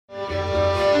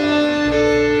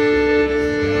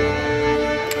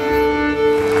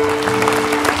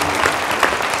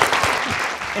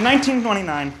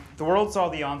1929, the world saw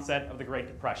the onset of the Great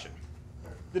Depression.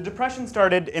 The Depression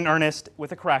started in earnest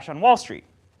with a crash on Wall Street,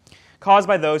 caused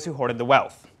by those who hoarded the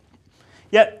wealth.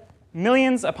 Yet,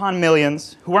 millions upon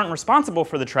millions who weren't responsible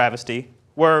for the travesty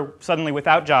were suddenly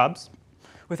without jobs,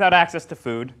 without access to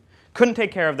food, couldn't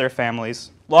take care of their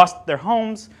families, lost their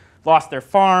homes, lost their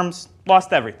farms,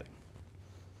 lost everything.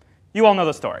 You all know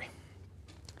the story.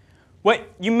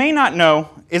 What you may not know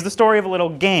is the story of a little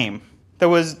game that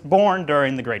was born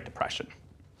during the Great Depression.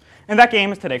 And that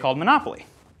game is today called Monopoly.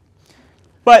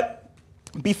 But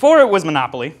before it was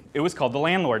Monopoly, it was called the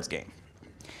landlord's game.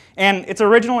 And its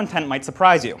original intent might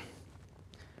surprise you.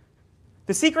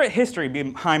 The secret history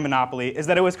behind Monopoly is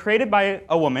that it was created by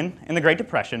a woman in the Great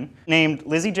Depression named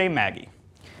Lizzie J. Magie.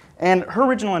 And her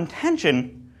original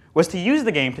intention was to use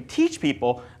the game to teach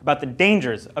people about the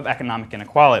dangers of economic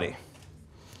inequality.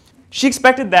 She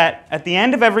expected that at the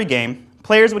end of every game,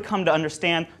 players would come to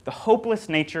understand the hopeless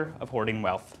nature of hoarding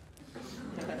wealth.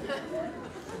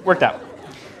 Worked out.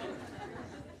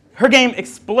 Her game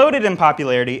exploded in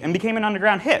popularity and became an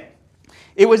underground hit.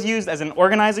 It was used as an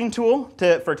organizing tool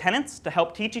for tenants to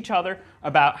help teach each other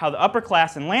about how the upper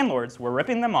class and landlords were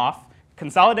ripping them off,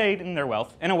 consolidating their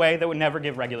wealth in a way that would never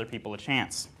give regular people a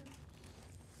chance.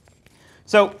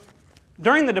 So,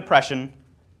 during the Depression,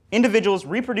 individuals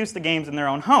reproduced the games in their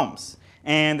own homes,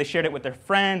 and they shared it with their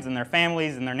friends and their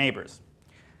families and their neighbors.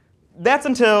 That's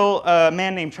until a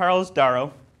man named Charles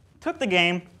Darrow took the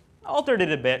game, altered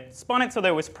it a bit, spun it so that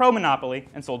it was pro-Monopoly,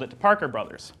 and sold it to Parker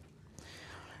Brothers.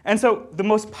 And so the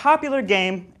most popular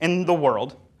game in the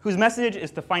world, whose message is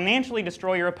to financially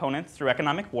destroy your opponents through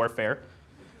economic warfare,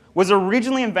 was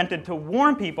originally invented to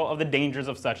warn people of the dangers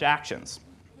of such actions.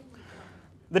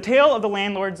 The tale of the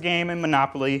landlord's game in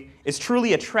Monopoly is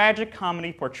truly a tragic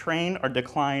comedy portraying our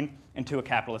decline into a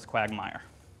capitalist quagmire.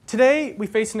 Today, we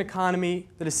face an economy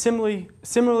that is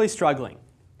similarly struggling.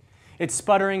 It's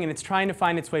sputtering and it's trying to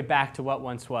find its way back to what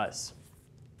once was.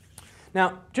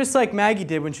 Now, just like Maggie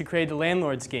did when she created the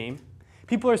landlord's game,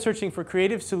 people are searching for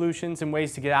creative solutions and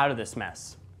ways to get out of this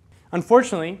mess.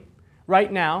 Unfortunately,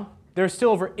 right now, there are still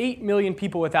over 8 million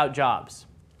people without jobs.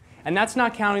 And that's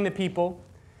not counting the people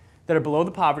that are below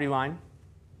the poverty line.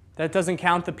 That doesn't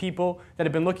count the people that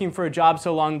have been looking for a job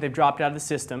so long they've dropped out of the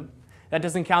system. That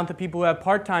doesn't count the people who have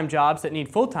part-time jobs that need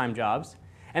full-time jobs.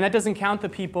 And that doesn't count the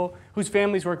people whose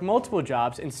families work multiple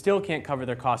jobs and still can't cover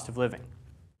their cost of living.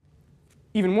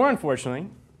 Even more unfortunately,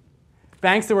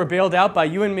 banks that were bailed out by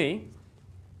you and me,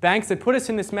 banks that put us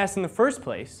in this mess in the first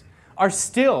place, are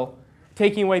still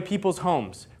taking away people's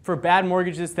homes for bad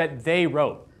mortgages that they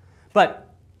wrote.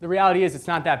 But the reality is it's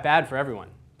not that bad for everyone.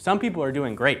 Some people are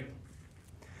doing great.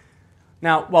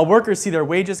 Now, while workers see their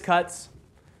wages cut,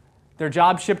 their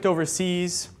jobs shipped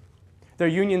overseas, their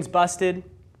unions busted,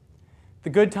 the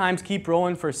good times keep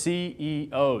rolling for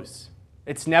CEOs.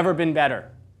 It's never been better.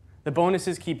 The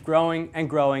bonuses keep growing and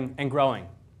growing and growing.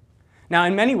 Now,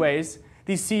 in many ways,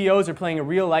 these CEOs are playing a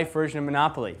real-life version of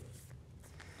Monopoly.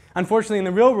 Unfortunately, in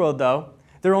the real world, though,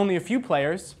 there are only a few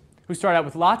players who start out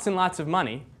with lots and lots of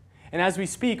money, and as we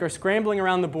speak, are scrambling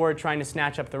around the board trying to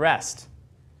snatch up the rest.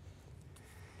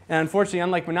 And unfortunately,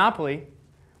 unlike Monopoly,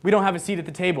 we don't have a seat at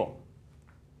the table.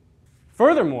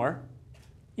 Furthermore,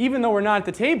 even though we're not at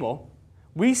the table,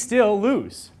 we still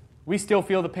lose. We still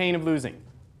feel the pain of losing.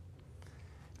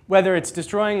 Whether it's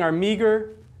destroying our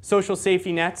meager social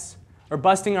safety nets or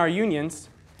busting our unions,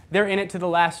 they're in it to the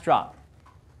last drop.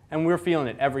 And we're feeling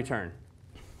it every turn.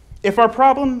 If our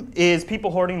problem is people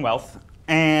hoarding wealth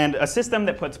and a system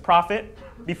that puts profit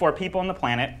before people on the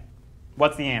planet,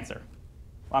 what's the answer?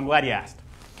 Well, I'm glad you asked.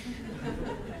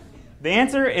 The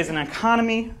answer is an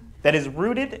economy that is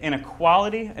rooted in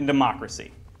equality and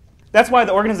democracy. That's why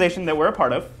the organization that we're a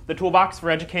part of, the Toolbox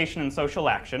for Education and Social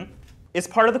Action, is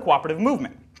part of the cooperative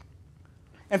movement.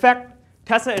 In fact,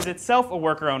 TESA is itself a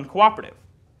worker-owned cooperative.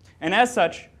 And as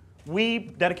such, we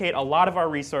dedicate a lot of our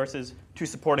resources to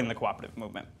supporting the cooperative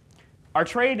movement. Our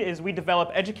trade is we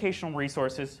develop educational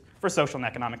resources for social and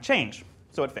economic change,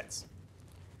 so it fits.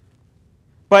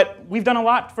 But we've done a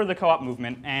lot for the co-op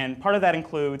movement, and part of that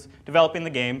includes developing the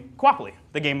game Coopoly,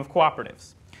 the game of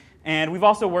cooperatives. And we've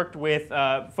also worked with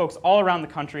folks all around the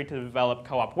country to develop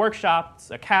co-op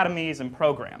workshops, academies, and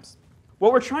programs.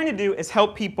 What we're trying to do is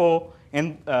help people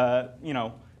in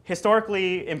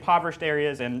historically impoverished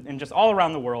areas and just all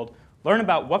around the world learn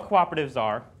about what cooperatives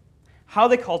are, how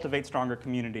they cultivate stronger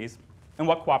communities, and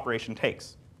what cooperation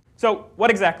takes. So what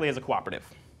exactly is a cooperative?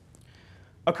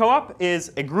 A co-op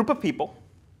is a group of people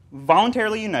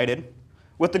voluntarily united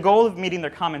with the goal of meeting their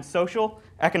common social,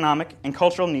 economic, and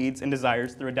cultural needs and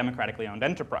desires through a democratically owned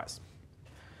enterprise.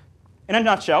 In a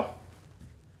nutshell,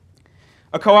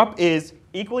 A co-op is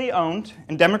equally owned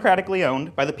and democratically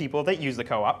owned by the people that use the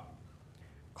co-op,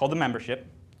 called the membership.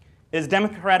 It is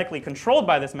democratically controlled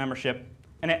by this membership,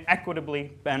 and it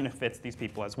equitably benefits these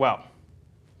people as well.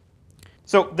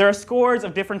 So there are scores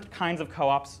of different kinds of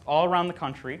co-ops all around the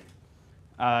country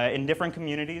in different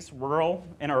communities, rural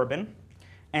and urban,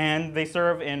 and they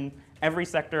serve in every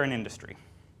sector and industry.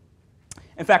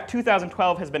 In fact,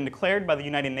 2012 has been declared by the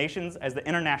United Nations as the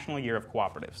International Year of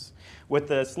Cooperatives, with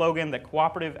the slogan that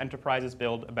cooperative enterprises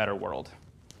build a better world.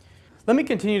 Let me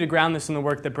continue to ground this in the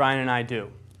work that Brian and I do.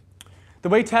 The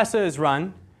way TESA is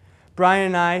run, Brian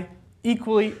and I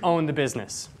equally own the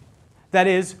business. That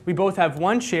is, we both have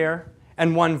one share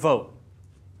and one vote.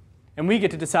 And we get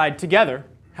to decide together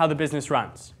how the business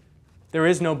runs. There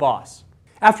is no boss.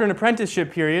 After an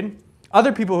apprenticeship period,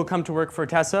 other people who come to work for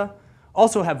TESA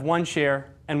also have one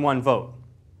share and one vote.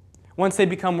 Once they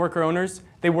become worker owners,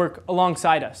 they work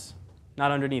alongside us,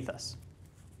 not underneath us.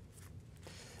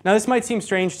 Now this might seem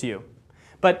strange to you,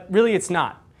 but really it's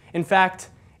not. In fact,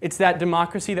 it's that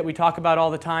democracy that we talk about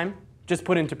all the time, just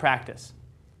put into practice.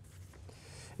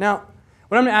 Now,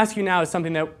 what I'm going to ask you now is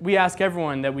something that we ask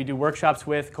everyone that we do workshops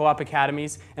with, co-op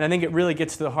academies, and I think it really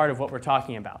gets to the heart of what we're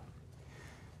talking about.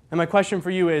 And my question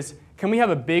for you is, can we have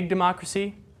a big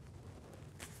democracy?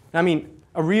 I mean,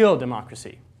 a real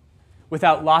democracy,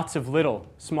 without lots of little,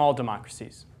 small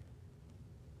democracies?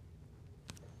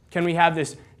 Can we have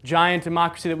this giant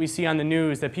democracy that we see on the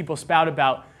news that people spout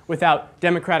about without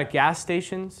democratic gas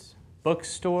stations,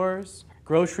 bookstores,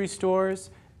 grocery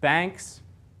stores, banks,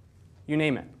 you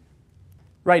name it?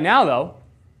 Right now, though,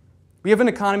 we have an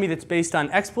economy that's based on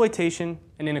exploitation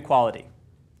and inequality.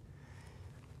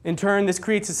 In turn, this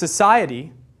creates a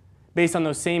society based on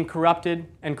those same corrupted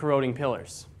and corroding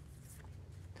pillars.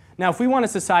 Now, if we want a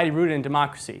society rooted in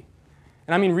democracy,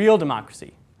 and I mean real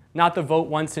democracy, not the vote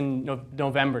once in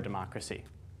November democracy,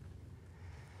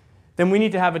 then we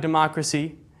need to have a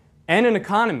democracy and an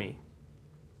economy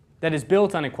that is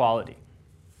built on equality.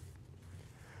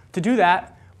 To do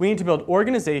that, we need to build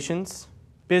organizations,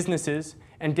 businesses,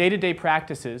 and day-to-day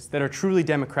practices that are truly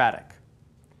democratic.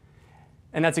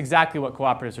 And that's exactly what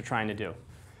cooperatives are trying to do.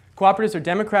 Cooperatives are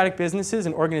democratic businesses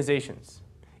and organizations,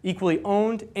 equally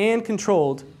owned and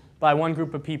controlled by one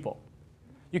group of people.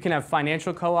 You can have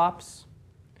financial co-ops,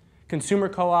 consumer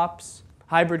co-ops,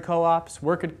 hybrid co-ops,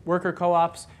 worker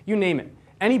co-ops, you name it.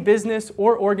 Any business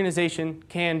or organization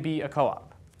can be a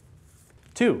co-op.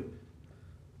 2,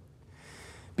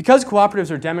 because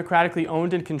cooperatives are democratically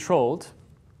owned and controlled,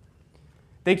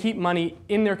 they keep money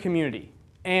in their community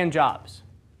and jobs.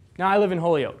 Now, I live in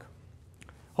Holyoke.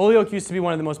 Holyoke used to be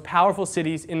one of the most powerful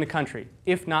cities in the country,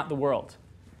 if not the world.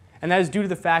 And that is due to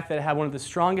the fact that it had one of the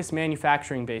strongest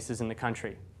manufacturing bases in the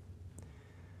country.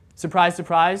 Surprise,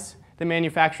 surprise, the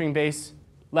manufacturing base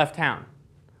left town.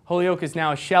 Holyoke is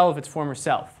now a shell of its former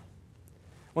self.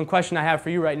 One question I have for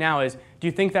you right now is, do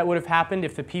you think that would have happened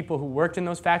if the people who worked in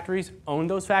those factories owned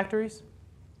those factories?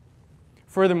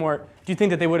 Furthermore, do you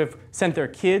think that they would have sent their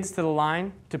kids to the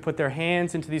line to put their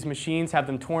hands into these machines, have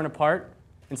them torn apart,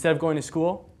 instead of going to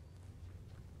school?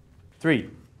 3,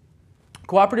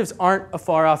 cooperatives aren't a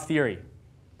far-off theory.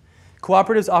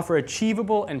 Cooperatives offer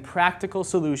achievable and practical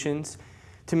solutions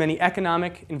to many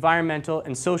economic, environmental,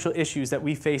 and social issues that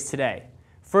we face today.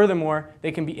 Furthermore,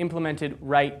 they can be implemented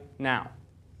right now.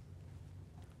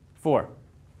 4,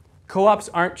 co-ops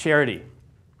aren't charity.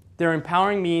 They're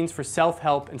empowering means for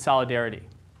self-help and solidarity.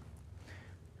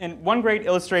 And one great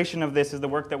illustration of this is the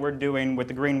work that we're doing with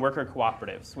the Green Worker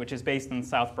Cooperatives, which is based in the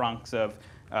South Bronx of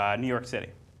New York City.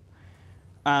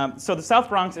 So the South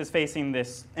Bronx is facing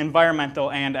this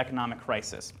environmental and economic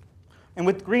crisis. And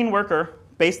with Green Worker,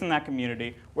 based in that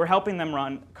community, we're helping them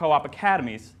run co-op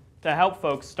academies to help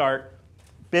folks start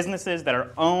businesses that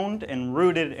are owned and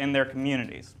rooted in their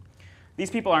communities. These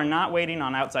people are not waiting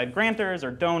on outside grantors or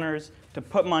donors to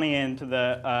put money into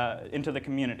the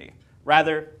community.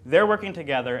 Rather, they're working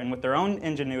together, and with their own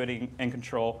ingenuity and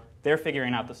control, they're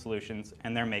figuring out the solutions,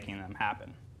 and they're making them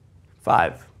happen.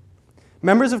 5,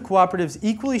 members of cooperatives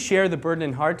equally share the burden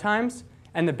in hard times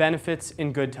and the benefits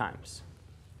in good times.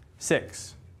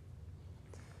 6,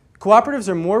 cooperatives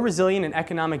are more resilient in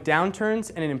economic downturns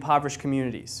and in impoverished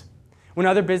communities. When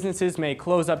other businesses may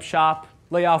close up shop,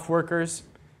 lay off workers,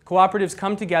 cooperatives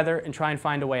come together and try and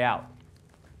find a way out.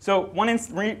 So one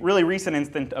really recent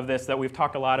instance of this that we've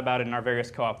talked a lot about in our various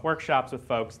co-op workshops with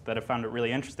folks that have found it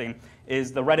really interesting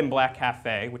is the Red and Black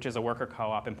Cafe, which is a worker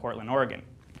co-op in Portland, Oregon.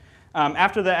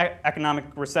 After the economic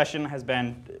recession has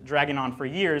been dragging on for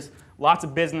years, lots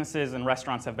of businesses and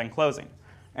restaurants have been closing.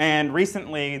 And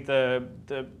recently, the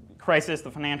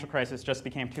financial crisis, just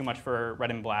became too much for Red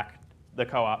and Black, the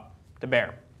co-op, to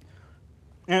bear.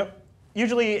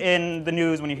 Usually in the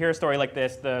news, when you hear a story like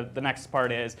this, the next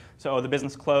part is, so the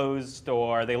business closed,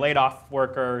 or they laid off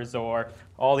workers, or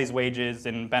all these wages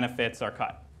and benefits are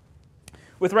cut.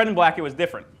 With Red and Black, it was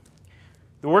different.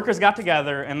 The workers got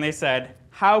together and they said,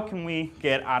 how can we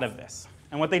get out of this?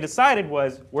 And what they decided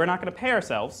was, we're not going to pay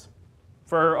ourselves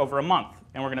for over a month,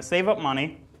 and we're going to save up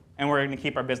money, and we're going to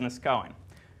keep our business going.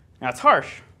 Now, it's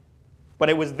harsh, but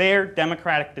it was their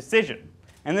democratic decision.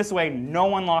 And this way, no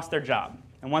one lost their job.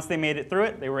 And once they made it through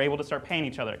it, they were able to start paying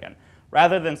each other again,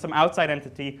 rather than some outside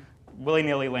entity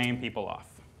willy-nilly laying people off.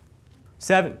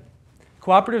 7,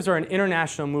 cooperatives are an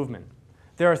international movement.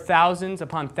 There are thousands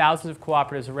upon thousands of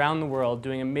cooperatives around the world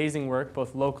doing amazing work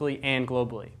both locally and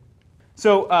globally.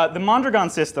 So the Mondragon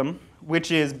system,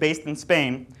 which is based in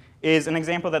Spain, is an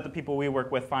example that the people we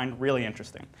work with find really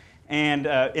interesting. And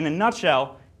in a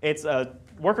nutshell, it's a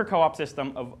worker co-op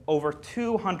system of over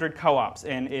 200 co-ops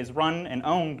and is run and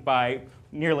owned by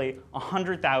nearly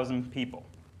 100,000 people,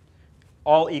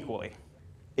 all equally.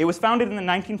 It was founded in the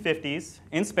 1950s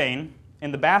in Spain,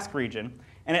 in the Basque region,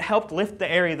 and it helped lift the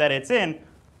area that it's in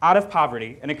out of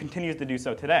poverty, and it continues to do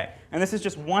so today. And this is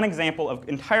just one example of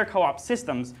entire co-op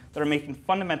systems that are making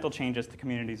fundamental changes to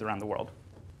communities around the world.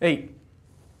 8,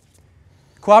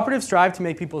 cooperatives strive to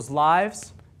make people's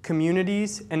lives,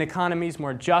 communities, and economies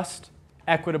more just,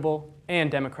 equitable, and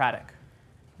democratic.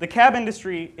 The cab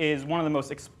industry is one of the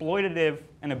most exploitative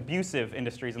and abusive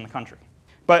industries in the country,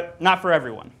 but not for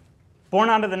everyone. Born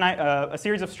out of a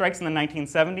series of strikes in the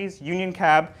 1970s, Union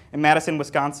Cab in Madison,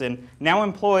 Wisconsin now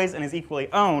employs and is equally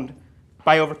owned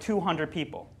by over 200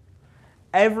 people.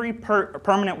 Every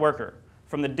permanent worker,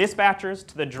 from the dispatchers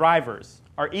to the drivers,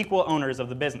 are equal owners of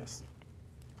the business.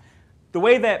 The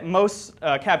way that most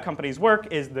cab companies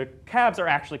work is the cabs are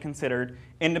actually considered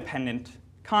independent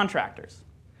contractors.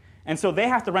 And so they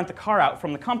have to rent the car out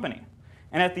from the company.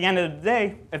 And at the end of the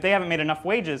day, if they haven't made enough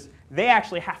wages, they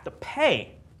actually have to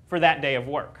pay for that day of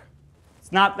work.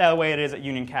 It's not the way it is at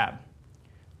Union Cab.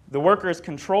 The workers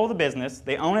control the business,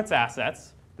 they own its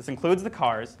assets, this includes the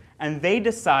cars, and they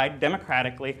decide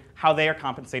democratically how they are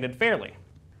compensated fairly.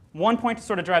 One point to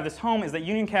sort of drive this home is that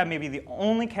Union Cab may be the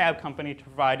only cab company to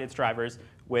provide its drivers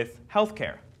with health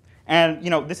care. And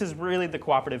this is really the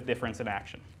cooperative difference in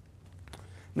action.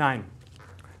 9,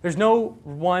 there's no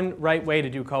one right way to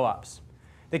do co-ops.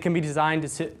 They can be designed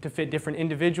to fit different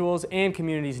individuals' and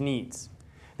communities' needs.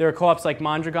 There are co-ops like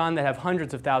Mondragon that have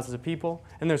hundreds of thousands of people,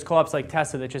 and there's co-ops like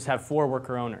TESA that just have 4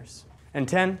 worker owners. And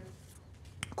 10,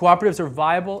 cooperatives are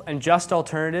viable and just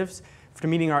alternatives to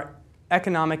meeting our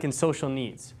economic and social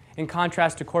needs, in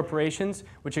contrast to corporations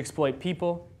which exploit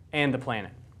people and the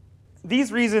planet.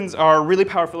 These reasons are really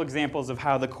powerful examples of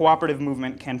how the cooperative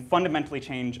movement can fundamentally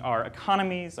change our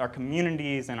economies, our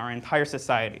communities, and our entire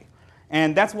society.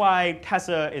 And that's why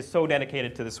TESA is so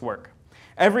dedicated to this work.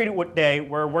 Every day,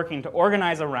 we're working to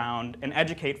organize around and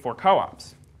educate for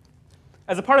co-ops.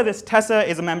 As a part of this, TESA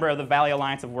is a member of the Valley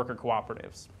Alliance of Worker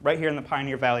Cooperatives, right here in the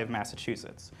Pioneer Valley of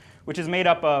Massachusetts, which is made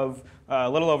up of a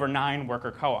little over 9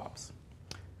 worker co-ops.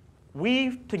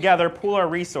 We together pool our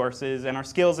resources and our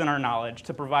skills and our knowledge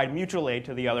to provide mutual aid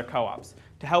to the other co-ops,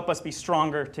 to help us be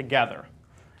stronger together.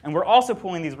 And we're also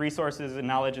pooling these resources and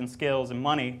knowledge and skills and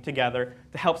money together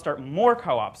to help start more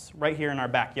co-ops right here in our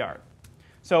backyard.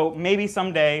 So maybe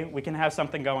someday we can have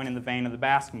something going in the vein of the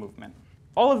Basque movement.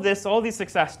 All of these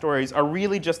success stories are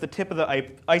really just the tip of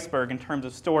the iceberg in terms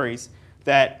of stories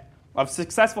of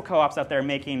successful co-ops out there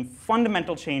making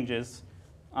fundamental changes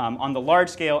on the large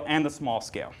scale and the small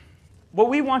scale. What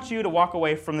we want you to walk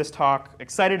away from this talk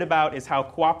excited about is how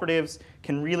cooperatives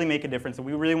can really make a difference, and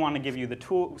we really want to give you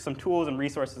some tools and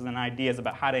resources and ideas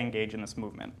about how to engage in this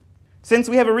movement. Since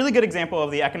we have a really good example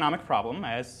of the economic problem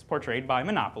as portrayed by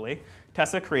monopoly,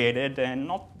 TESA created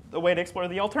a way to explore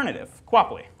the alternative,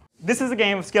 Quapoly. This is a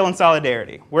game of skill and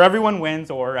solidarity, where everyone wins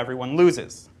or everyone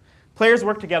loses. Players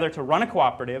work together to run a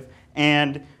cooperative,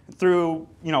 and through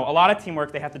a lot of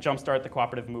teamwork, they have to jumpstart the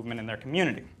cooperative movement in their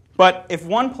community. But if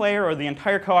one player or the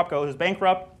entire co-op goes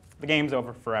bankrupt, the game's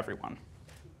over for everyone.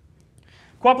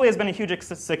 Quapoly has been a huge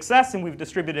success, and we've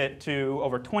distributed it to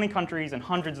over 20 countries and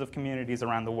hundreds of communities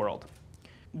around the world.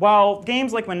 While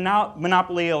games like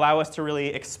Monopoly allow us to really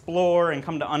explore and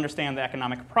come to understand the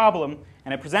economic problem,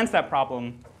 and it presents that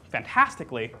problem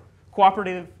fantastically,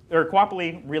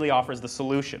 Quapoly really offers the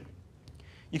solution.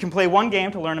 You can play one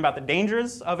game to learn about the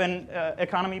dangers of an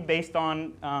economy based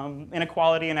on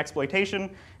inequality and exploitation,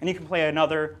 and you can play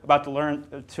another about to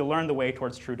learn the way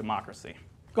towards true democracy.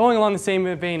 Going along the same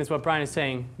vein as what Brian is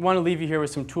saying, I want to leave you here with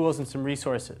some tools and some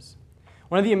resources.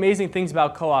 One of the amazing things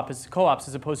about co-ops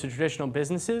as opposed to traditional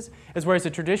businesses is whereas a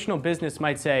traditional business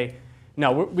might say,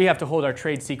 No, we have to hold our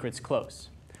trade secrets close.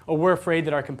 Or we're afraid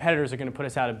that our competitors are going to put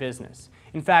us out of business.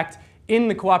 In fact, in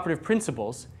the cooperative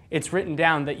principles, it's written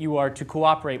down that you are to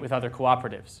cooperate with other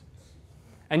cooperatives.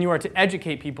 And you are to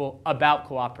educate people about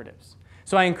cooperatives.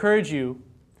 So I encourage you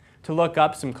to look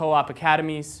up some co-op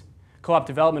academies, co-op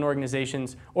development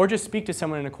organizations, or just speak to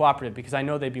someone in a cooperative, because I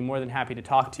know they'd be more than happy to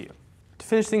talk to you. To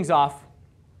finish things off,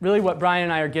 really what Brian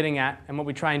and I are getting at, and what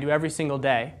we try and do every single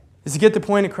day, is to get the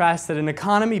point across that an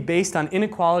economy based on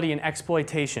inequality and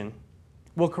exploitation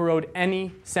will corrode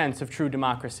any sense of true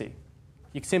democracy.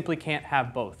 You simply can't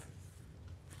have both.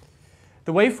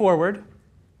 The way forward,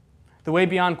 the way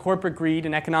beyond corporate greed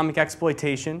and economic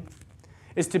exploitation,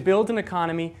 is to build an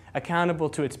economy accountable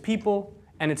to its people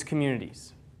and its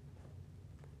communities.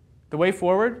 The way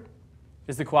forward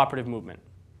is the cooperative movement.